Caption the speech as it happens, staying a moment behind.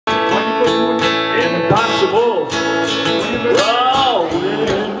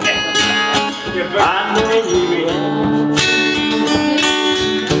I know you will.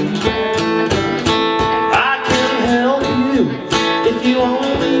 I can help you if you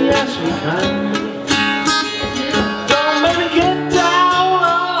only ask me kindly. Don't make me get down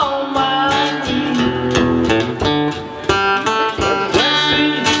on my knees. Let's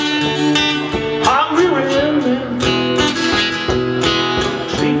see hungry women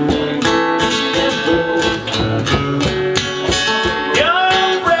treat me as though your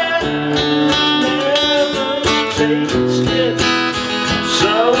breath never tasted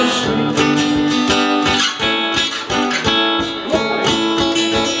so sweet.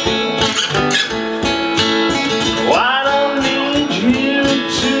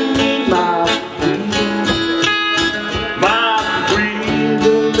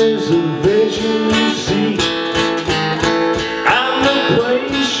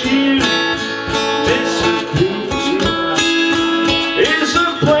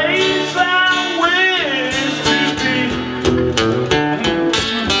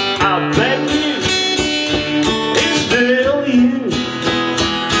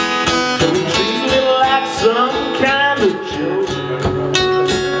 Some kind of joke.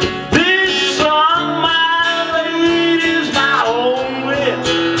 This song, my lady, is my only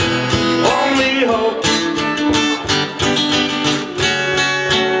hope.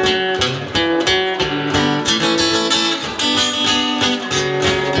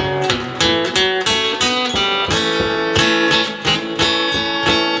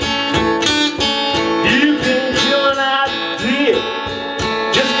 You can kill an idea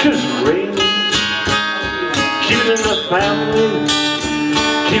just 'cause it's raining. Keep it in the family,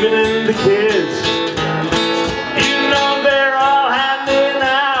 keep it in the kids. You know they're all handing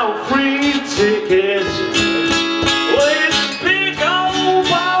out free tickets. Well, this big old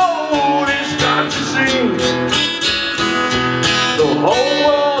boat is starting to sing. The whole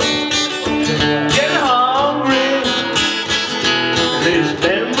world getting hungry. This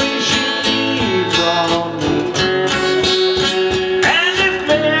memory should keep from me. And if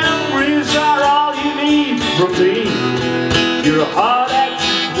memories are all you need from me, your heart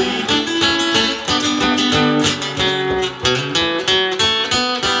actually bleeds.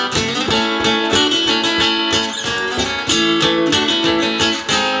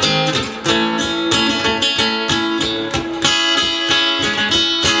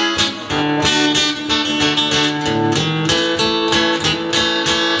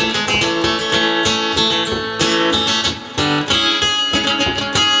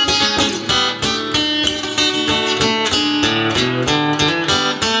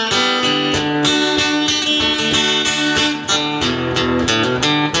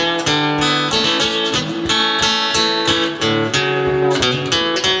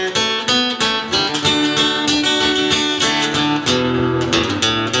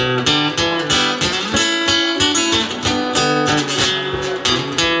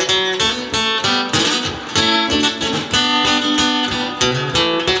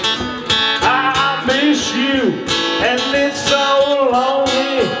 And it's so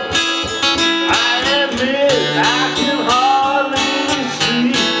lonely, I admit I can hardly see.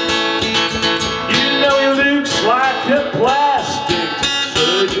 You know he looks like a plastic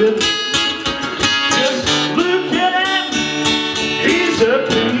surgeon.